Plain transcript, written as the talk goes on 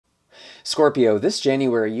Scorpio, this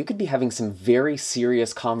January, you could be having some very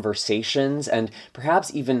serious conversations and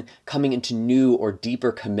perhaps even coming into new or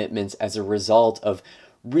deeper commitments as a result of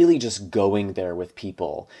really just going there with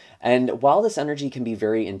people. And while this energy can be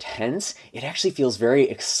very intense, it actually feels very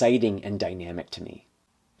exciting and dynamic to me.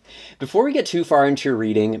 Before we get too far into your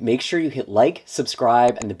reading, make sure you hit like,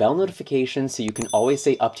 subscribe, and the bell notification so you can always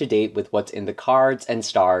stay up to date with what's in the cards and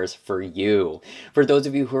stars for you. For those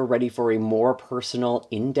of you who are ready for a more personal,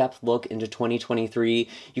 in-depth look into 2023,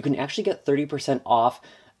 you can actually get 30% off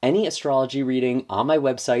any astrology reading on my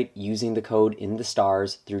website using the code in the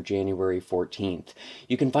stars through January 14th.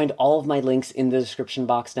 You can find all of my links in the description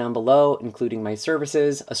box down below, including my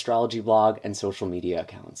services, astrology blog, and social media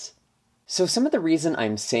accounts. So some of the reason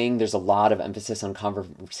I'm saying there's a lot of emphasis on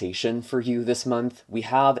conversation for you this month, we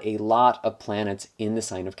have a lot of planets in the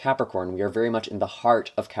sign of Capricorn. We are very much in the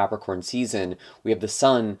heart of Capricorn season. We have the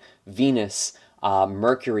Sun, Venus,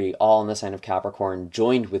 Mercury, all in the sign of Capricorn,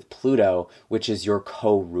 joined with Pluto, which is your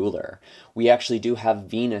co-ruler. We actually do have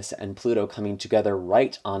Venus and Pluto coming together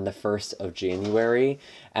right on the 1st of January,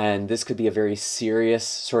 and this could be a very serious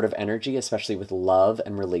sort of energy, especially with love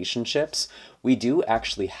and relationships. We do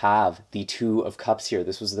actually have the Two of Cups here.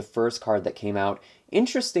 This was the first card that came out,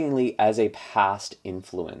 interestingly, as a past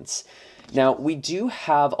influence. Now, we do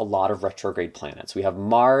have a lot of retrograde planets. We have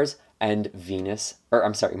Mars and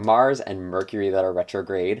Mars and Mercury that are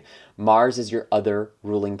retrograde. Mars is your other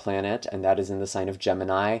ruling planet, and that is in the sign of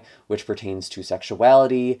Gemini, which pertains to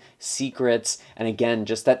sexuality, secrets, and again,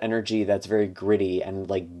 just that energy that's very gritty and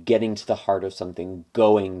like getting to the heart of something,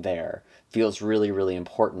 going there, feels really, really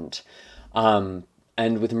important. And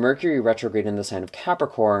with Mercury retrograde in the sign of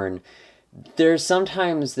Capricorn, there's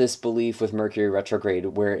sometimes this belief with Mercury retrograde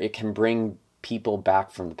where it can bring people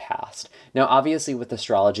back from the past. Now, obviously with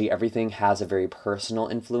astrology, everything has a very personal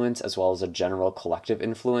influence as well as a general collective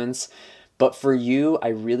influence. But for you, I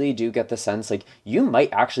really do get the sense like you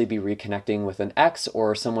might actually be reconnecting with an ex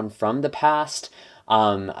or someone from the past.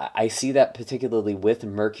 I see that particularly with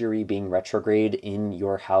Mercury being retrograde in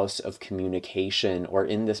your house of communication or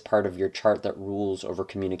in this part of your chart that rules over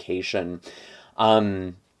communication.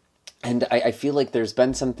 And I feel like there's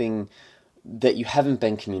been something that you haven't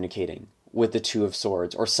been communicating with the Two of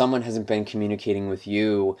Swords, or someone hasn't been communicating with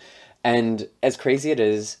you. And as crazy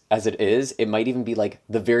as it is, it might even be like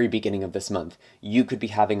the very beginning of this month. You could be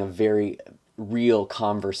having a very real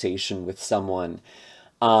conversation with someone.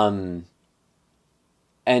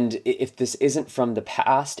 And if this isn't from the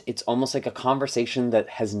past, it's almost like a conversation that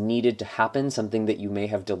has needed to happen, something that you may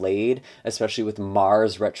have delayed, especially with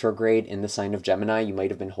Mars retrograde in the sign of Gemini. You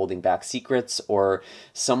might have been holding back secrets, or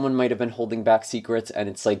someone might have been holding back secrets, and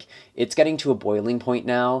it's like, it's getting to a boiling point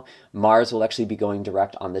now. Mars will actually be going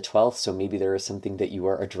direct on the 12th, so maybe there is something that you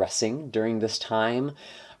are addressing during this time.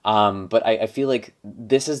 But I feel like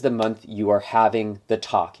this is the month you are having the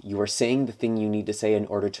talk. You are saying the thing you need to say in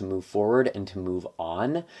order to move forward and to move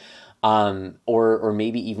on, or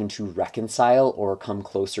maybe even to reconcile or come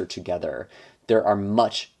closer together. There are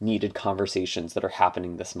much needed conversations that are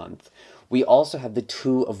happening this month. We also have the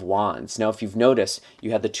Two of Wands. Now, if you've noticed, you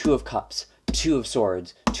have the Two of Cups, Two of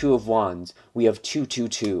Swords, Two of Wands. We have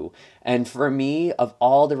 222. And for me, of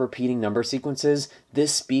all the repeating number sequences,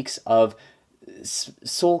 this speaks of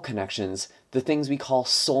soul connections, the things we call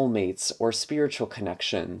soulmates or spiritual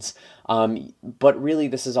connections. But really,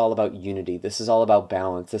 this is all about unity. This is all about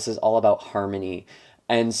balance. This is all about harmony.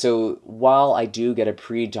 And so while I do get a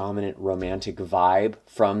predominant romantic vibe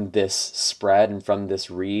from this spread and from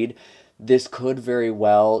this read, this could very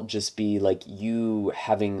well just be like you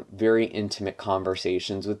having very intimate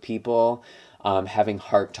conversations with people, having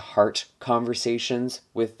heart-to-heart conversations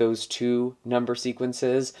with those two number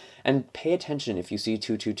sequences. And pay attention if you see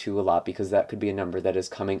 222 a lot, because that could be a number that is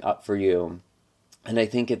coming up for you. And I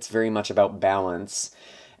think it's very much about balance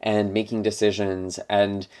and making decisions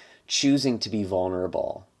and choosing to be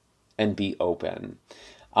vulnerable and be open.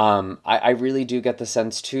 I really do get the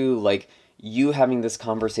sense too, like you having this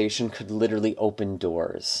conversation could literally open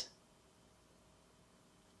doors.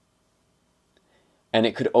 And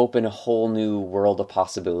it could open a whole new world of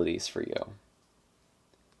possibilities for you.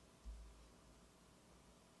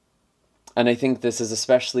 And I think this is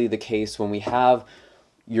especially the case when we have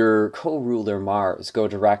your co-ruler Mars go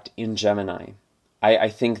direct in Gemini. I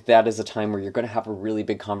think that is a time where you're going to have a really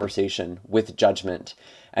big conversation with judgment.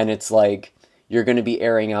 And it's like, you're going to be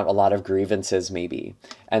airing out a lot of grievances maybe.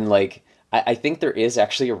 And like, I think there is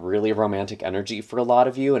actually a really romantic energy for a lot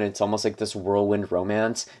of you, and it's almost like this whirlwind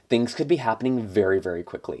romance. Things could be happening very, very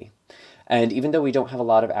quickly. And even though we don't have a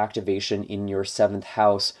lot of activation in your 7th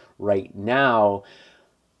house right now,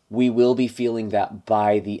 we will be feeling that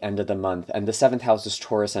by the end of the month. And the seventh house is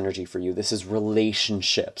Taurus energy for you. This is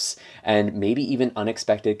relationships and maybe even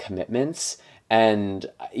unexpected commitments. And,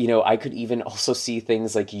 I could even also see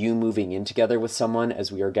things like you moving in together with someone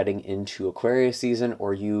as we are getting into Aquarius season,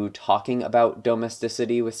 or you talking about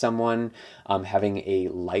domesticity with someone, having a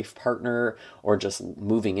life partner, or just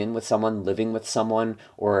moving in with someone, living with someone,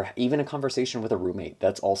 or even a conversation with a roommate.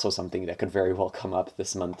 That's also something that could very well come up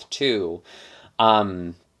this month too.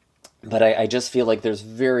 But I just feel like there's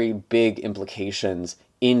very big implications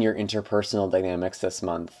in your interpersonal dynamics this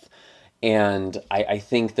month. And I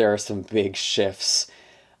think there are some big shifts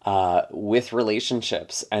with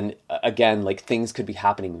relationships. And again, like things could be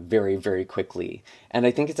happening very, very quickly. And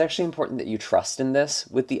I think it's actually important that you trust in this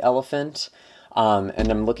with the elephant.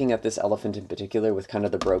 And I'm looking at this elephant in particular with kind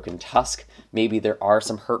of the broken tusk. Maybe there are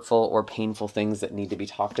some hurtful or painful things that need to be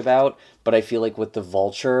talked about. But I feel like with the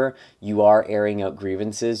vulture, you are airing out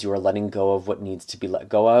grievances. You are letting go of what needs to be let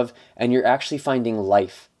go of. And you're actually finding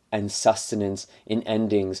life and sustenance in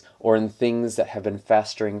endings or in things that have been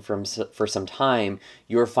festering for some time.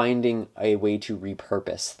 You're finding a way to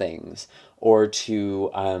repurpose things or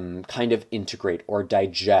to kind of integrate or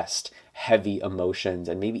digest heavy emotions,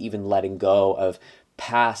 and maybe even letting go of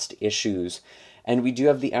past issues. And we do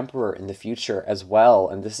have the Emperor in the future as well,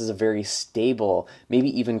 and this is a very stable, maybe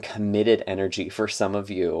even committed energy for some of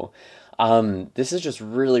you. This is just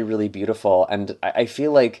really, really beautiful, and I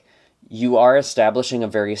feel like you are establishing a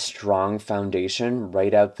very strong foundation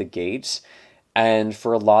right out the gate. And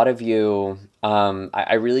for a lot of you,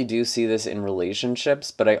 I really do see this in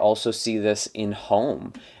relationships, but I also see this in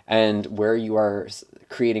home and where you are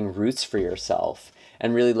creating roots for yourself.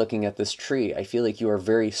 And really looking at this tree, I feel like you are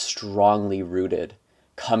very strongly rooted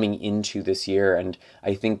coming into this year. And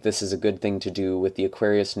I think this is a good thing to do with the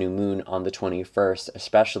Aquarius new moon on the 21st,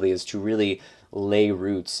 especially, is to really lay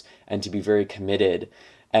roots and to be very committed.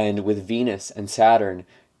 And with Venus and Saturn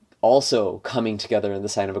also coming together in the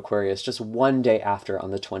sign of Aquarius just one day after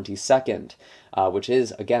on the 22nd, which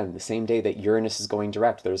is, again, the same day that Uranus is going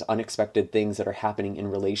direct. There's unexpected things that are happening in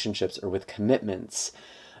relationships or with commitments.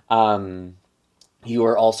 You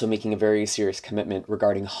are also making a very serious commitment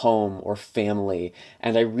regarding home or family.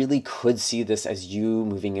 And I really could see this as you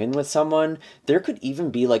moving in with someone. There could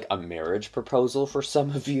even be like a marriage proposal for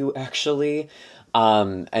some of you, actually.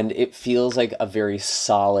 And it feels like a very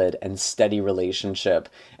solid and steady relationship.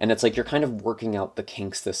 And it's like you're kind of working out the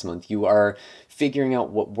kinks this month. You are figuring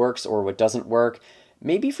out what works or what doesn't work.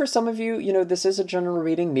 Maybe for some of you, this is a general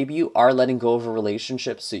reading. Maybe you are letting go of a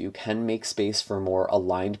relationship so you can make space for more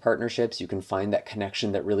aligned partnerships. You can find that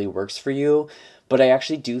connection that really works for you. But I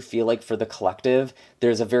actually do feel like for the collective,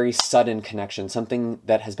 there's a very sudden connection. Something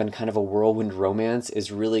that has been kind of a whirlwind romance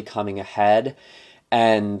is really coming ahead.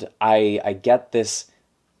 And I get this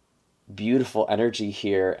beautiful energy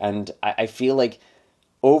here. And I feel like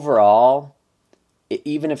overall,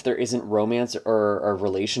 even if there isn't romance or a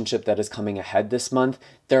relationship that is coming ahead this month,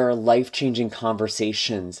 there are life-changing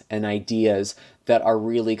conversations and ideas that are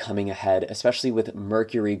really coming ahead, especially with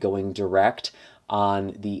Mercury going direct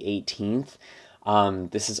on the 18th.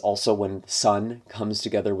 This is also when Sun comes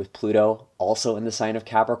together with Pluto, also in the sign of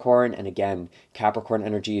Capricorn. And again, Capricorn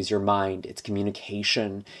energy is your mind, it's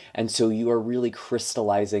communication. And so you are really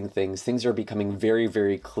crystallizing things. Things are becoming very,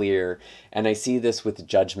 very clear. And I see this with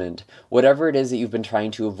judgment. Whatever it is that you've been trying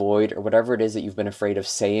to avoid, or whatever it is that you've been afraid of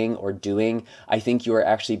saying or doing, I think you are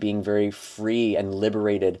actually being very free and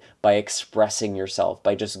liberated by expressing yourself,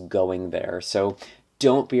 by just going there. So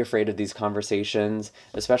don't be afraid of these conversations,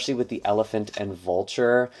 especially with the elephant and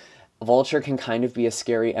vulture. Vulture can kind of be a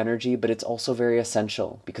scary energy, but it's also very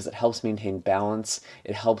essential because it helps maintain balance.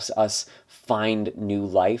 It helps us find new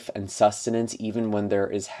life and sustenance even when there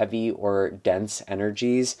is heavy or dense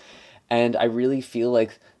energies. And I really feel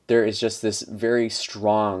like there is just this very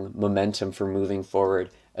strong momentum for moving forward,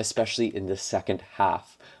 especially in the second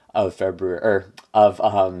half of February, or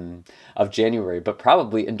of January, but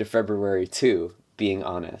probably into February too, being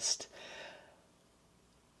honest.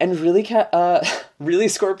 And really, really,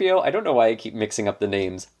 Scorpio, I don't know why I keep mixing up the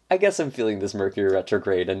names. I guess I'm feeling this Mercury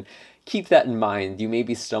retrograde, and keep that in mind. You may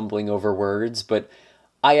be stumbling over words, but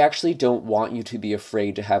I actually don't want you to be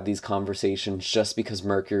afraid to have these conversations just because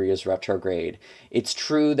Mercury is retrograde. It's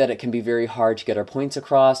true that it can be very hard to get our points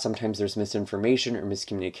across. Sometimes there's misinformation or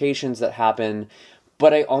miscommunications that happen,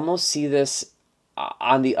 but I almost see this,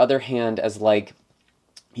 on the other hand, as like,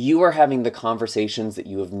 you are having the conversations that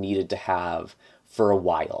you have needed to have for a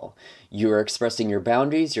while. You're expressing your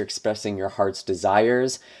boundaries, you're expressing your heart's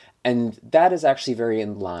desires, And that is actually very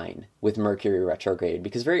in line with Mercury retrograde,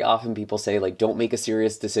 because very often people say, like, don't make a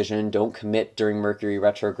serious decision, don't commit during Mercury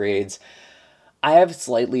retrogrades. I have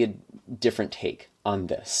slightly a different take on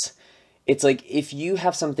this. It's like if you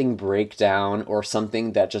have something break down or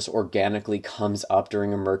something that just organically comes up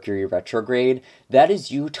during a Mercury retrograde, that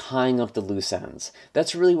is you tying up the loose ends.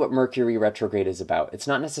 That's really what Mercury retrograde is about. It's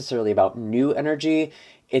not necessarily about new energy,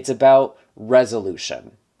 it's about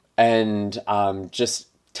resolution and just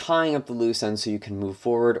tying up the loose ends so you can move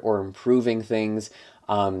forward or improving things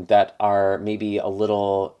that are maybe a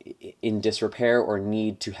little in disrepair or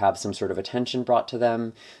need to have some sort of attention brought to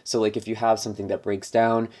them. So like if you have something that breaks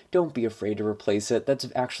down, don't be afraid to replace it. That's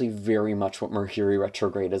actually very much what Mercury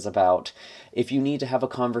retrograde is about. If you need to have a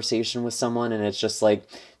conversation with someone and it's just like,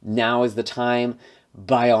 now is the time,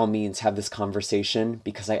 by all means have this conversation,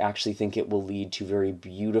 because I actually think it will lead to very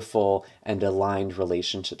beautiful and aligned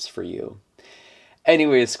relationships for you.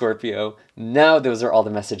 Anyways, Scorpio, now those are all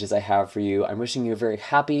the messages I have for you. I'm wishing you a very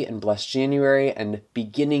happy and blessed January and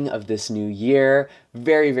beginning of this new year.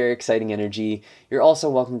 Very, very exciting energy. You're also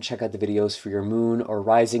welcome to check out the videos for your moon or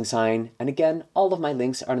rising sign. And again, all of my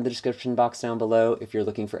links are in the description box down below if you're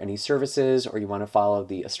looking for any services or you want to follow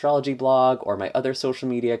the astrology blog or my other social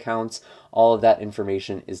media accounts. All of that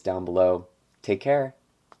information is down below. Take care.